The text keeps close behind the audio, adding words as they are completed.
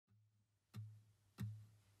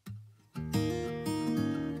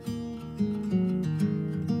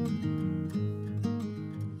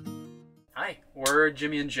we're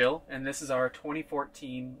Jimmy and Jill, and this is our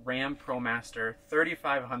 2014 Ram ProMaster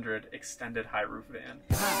 3500 extended high roof van.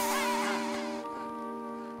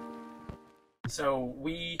 So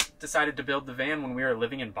we decided to build the van when we were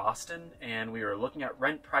living in Boston, and we were looking at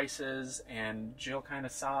rent prices, and Jill kind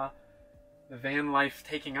of saw the van life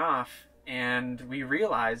taking off, and we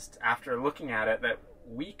realized after looking at it that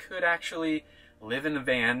we could actually live in a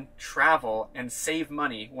van, travel, and save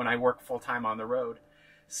money when I work full-time on the road.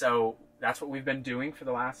 So that's what we've been doing for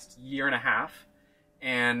the last year and a half,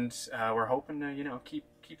 and we're hoping to, you know, keep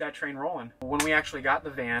that train rolling. When we actually got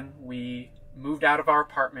the van, we moved out of our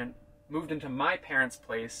apartment, moved into my parents'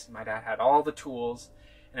 place. My dad had all the tools,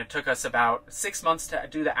 and it took us about 6 months to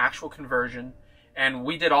do the actual conversion, and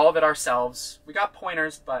we did all of it ourselves. We got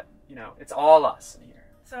pointers, but, you know, it's all us in here.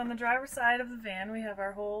 So on the driver's side of the van, we have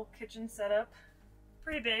our whole kitchen set up.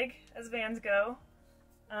 Pretty big, as vans go.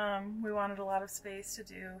 We wanted a lot of space to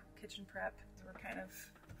do kitchen prep. We're kind of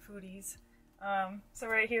foodies. So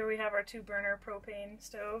right here we have our 2-burner propane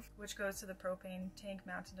stove, which goes to the propane tank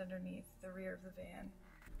mounted underneath the rear of the van.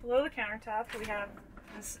 Below the countertop we have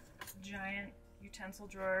this giant utensil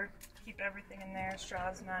drawer to keep everything in there,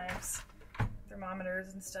 straws, knives,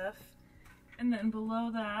 thermometers and stuff. And then below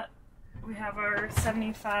that we have our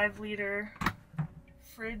 75-liter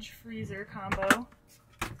fridge-freezer combo.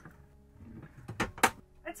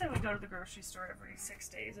 I'd say we go to the grocery store every 6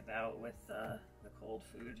 days about with the cold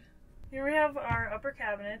food. Here we have our upper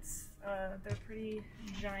cabinets. They're pretty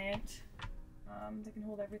giant. They can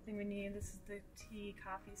hold everything we need. This is the tea,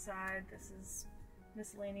 coffee side. This is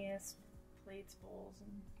miscellaneous plates, bowls,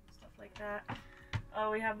 and stuff like that.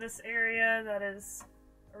 We have this area that is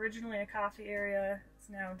originally a coffee area. It's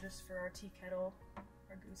now just for our tea kettle,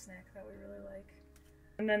 our gooseneck that we really like.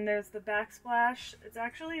 And then there's the backsplash. It's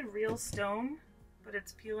actually real stone, but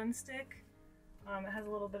it's peel and stick. It has a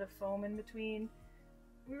little bit of foam in between.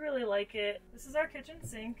 We really like it. This is our kitchen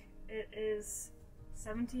sink. It is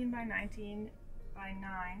 17 by 19 by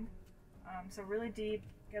 9, so really deep.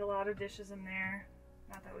 Get a lot of dishes in there.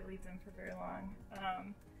 Not that we leave them for very long.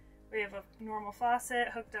 We have a normal faucet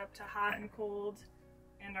hooked up to hot and cold,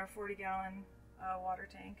 and our 40-gallon water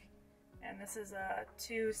tank. And this is a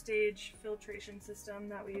 2-stage filtration system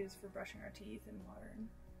that we use for brushing our teeth and water and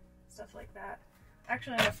stuff like that.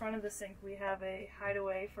 Actually, on the front of the sink we have a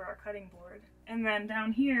hideaway for our cutting board. And then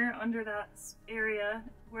down here, under that area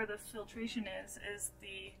where the filtration is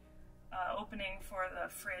the opening for the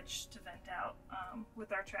fridge to vent out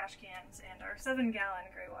with our trash cans and our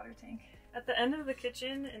 7-gallon gray water tank. At the end of the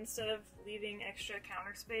kitchen, instead of leaving extra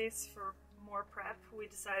counter space for more prep, we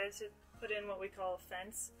decided to put in what we call a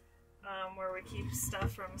fence, where we keep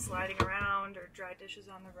stuff from sliding around, or dry dishes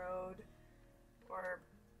on the road, or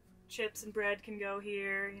chips and bread can go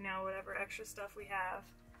here, you know, whatever extra stuff we have.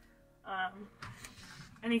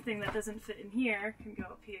 Anything that doesn't fit in here can go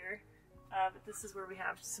up here, but this is where we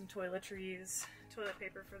have some toiletries, toilet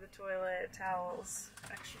paper for the toilet, towels,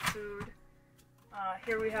 extra food.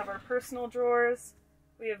 Here we have our personal drawers.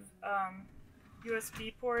 We have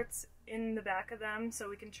USB ports in the back of them so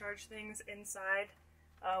we can charge things inside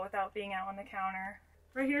without being out on the counter.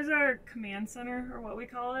 Right here's our command center, or what we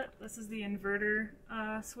call it. This is the inverter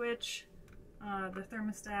switch, the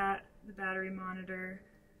thermostat, the battery monitor,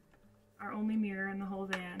 our only mirror in the whole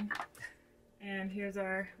van, and here's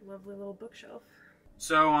our lovely little bookshelf.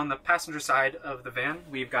 So on the passenger side of the van,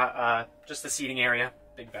 we've got just the seating area,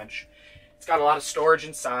 big bench. It's got a lot of storage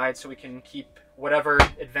inside, so we can keep whatever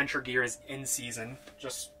adventure gear is in season,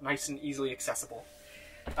 just nice and easily accessible.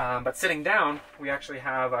 But sitting down, we actually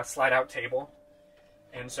have a slide-out table.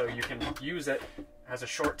 And so you can use it as a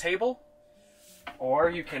short table, or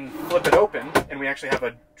you can flip it open, and we actually have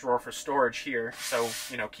a drawer for storage here. So,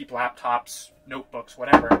 you know, keep laptops, notebooks,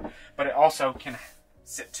 whatever. But it also can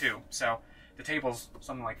sit too. So the table's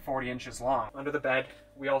something like 40 inches long. Under the bed,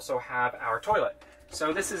 we also have our toilet.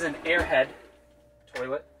 So this is an airhead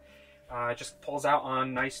toilet. It just pulls out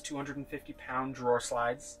on nice 250-pound drawer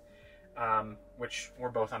slides, which we're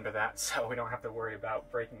both under that, so we don't have to worry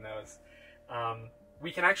about breaking those. We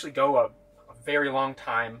can actually go a very long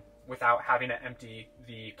time without having to empty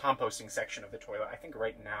the composting section of the toilet. I think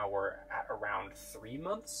right now we're at around 3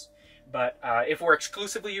 months. But if we're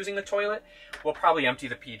exclusively using the toilet, we'll probably empty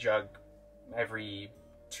the pee jug every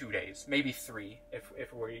 2 days, maybe 3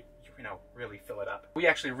 if we, you know, really fill it up. We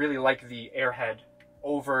actually really like the airhead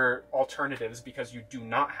over alternatives because you do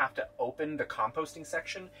not have to open the composting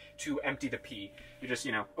section to empty the pee. You just,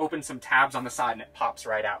 you know, open some tabs on the side and it pops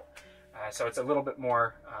right out. So it's a little bit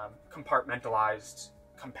more compartmentalized,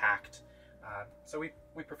 compact. So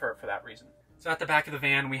we prefer it for that reason. So at the back of the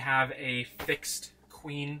van, we have a fixed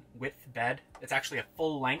queen width bed. It's actually a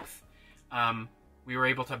full length. We were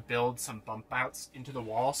able to build some bump outs into the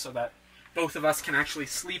wall so that both of us can actually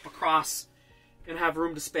sleep across and have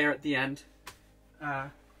room to spare at the end,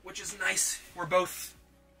 which is nice. We're both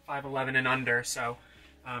 5'11" and under, so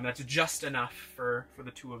that's just enough for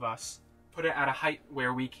the two of us. Put it at a height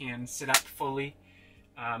where we can sit up fully.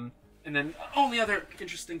 And then the only other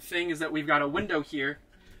interesting thing is that we've got a window here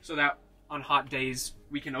so that on hot days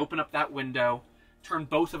we can open up that window, turn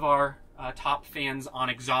both of our top fans on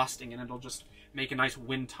exhausting, and it'll just make a nice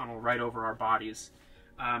wind tunnel right over our bodies.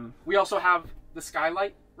 We also have the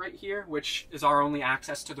skylight right here, which is our only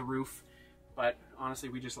access to the roof, but honestly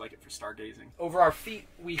we just like it for stargazing. Over our feet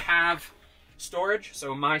we have storage.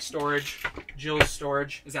 So my storage, Jill's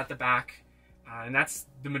storage is at the back, and that's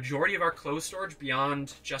the majority of our clothes storage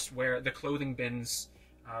beyond just where the clothing bins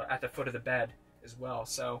at the foot of the bed as well.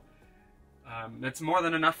 So it's more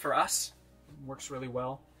than enough for us. It works really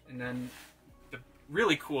well. And then the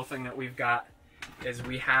really cool thing that we've got is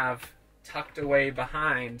we have tucked away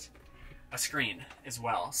behind a screen as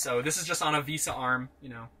well. So this is just on a Visa arm, you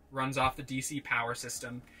know, runs off the DC power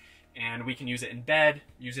system, and we can use it in bed,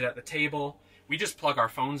 use it at the table. We just plug our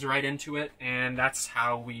phones right into it, and that's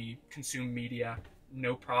how we consume media.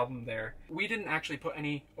 No problem there. We didn't actually put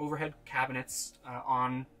any overhead cabinets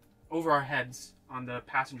over our heads on the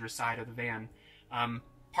passenger side of the van.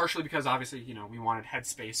 Partially because obviously, you know, we wanted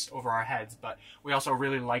headspace over our heads, but we also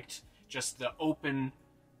really liked just the open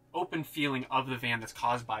feeling of the van that's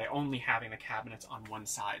caused by only having the cabinets on one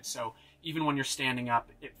side. So even when you're standing up,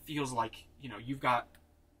 it feels like, you know, you've got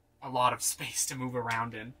a lot of space to move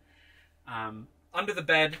around in. Under the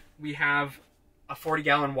bed, we have a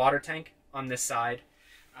 40-gallon water tank on this side.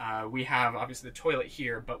 We have obviously the toilet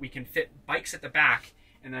here, but we can fit bikes at the back,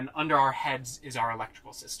 and then under our heads is our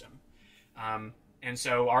electrical system. And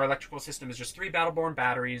so our electrical system is just 3 Battle-Born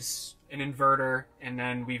batteries, an inverter, and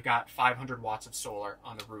then we've got 500 watts of solar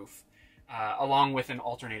on the roof, along with an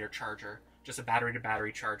alternator charger, just a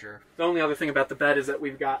battery-to-battery charger. The only other thing about the bed is that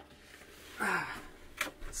we've got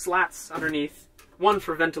slats underneath, one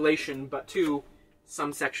for ventilation, but two,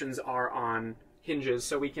 some sections are on hinges,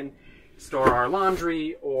 so we can store our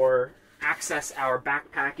laundry or access our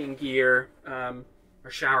backpacking gear,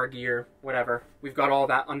 or shower gear, whatever. We've got all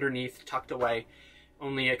that underneath, tucked away,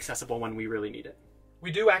 only accessible when we really need it.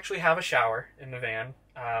 We do actually have a shower in the van.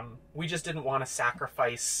 We just didn't want to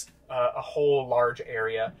sacrifice a whole large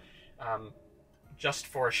area just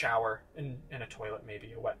for a shower and a toilet,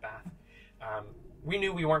 maybe a wet bath. We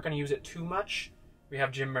knew we weren't going to use it too much. We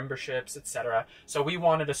have gym memberships, etc. So we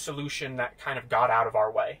wanted a solution that kind of got out of our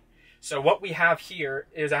way. So what we have here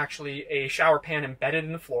is actually a shower pan embedded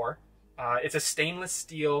in the floor. It's a stainless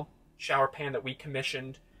steel shower pan that we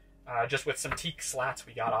commissioned just with some teak slats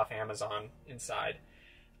we got off Amazon inside.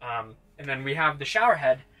 And then we have the shower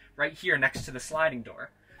head right here next to the sliding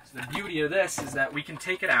door. So the beauty of this is that we can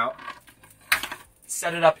take it out,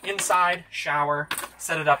 set it up inside, shower,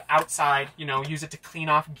 set it up outside, you know, use it to clean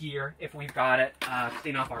off gear if we've got it,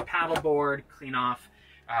 clean off our paddleboard, clean off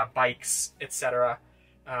bikes, etc.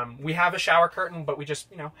 We have a shower curtain, but we just,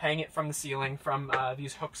 you know, hang it from the ceiling from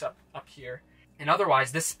these hooks up here. And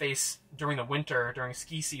otherwise, this space during the winter, during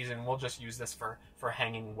ski season, we'll just use this for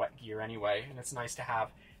hanging wet gear anyway. And it's nice to have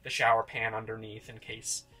the shower pan underneath in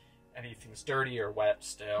case anything's dirty or wet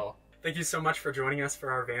still. Thank you so much for joining us for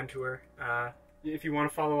our van tour. If you want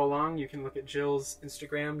to follow along, you can look at Jill's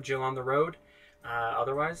Instagram, Jill on the Road.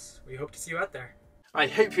 Otherwise, we hope to see you out there. I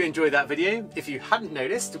hope you enjoyed that video. If you hadn't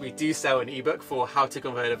noticed, we do sell an ebook for how to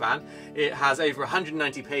convert a van. It has over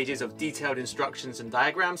 190 pages of detailed instructions and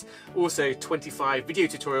diagrams, also 25 video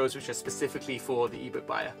tutorials which are specifically for the ebook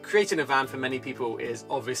buyer. Creating a van for many people is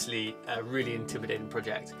obviously a really intimidating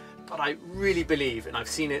project, but I really believe, and I've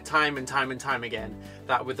seen it time and time and time again,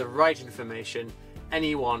 that with the right information,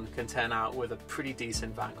 anyone can turn out with a pretty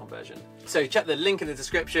decent van conversion. So check the link in the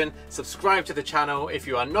description, subscribe to the channel if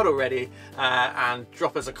you are not already, and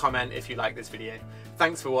drop us a comment if you like this video.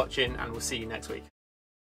 Thanks for watching, and we'll see you next week.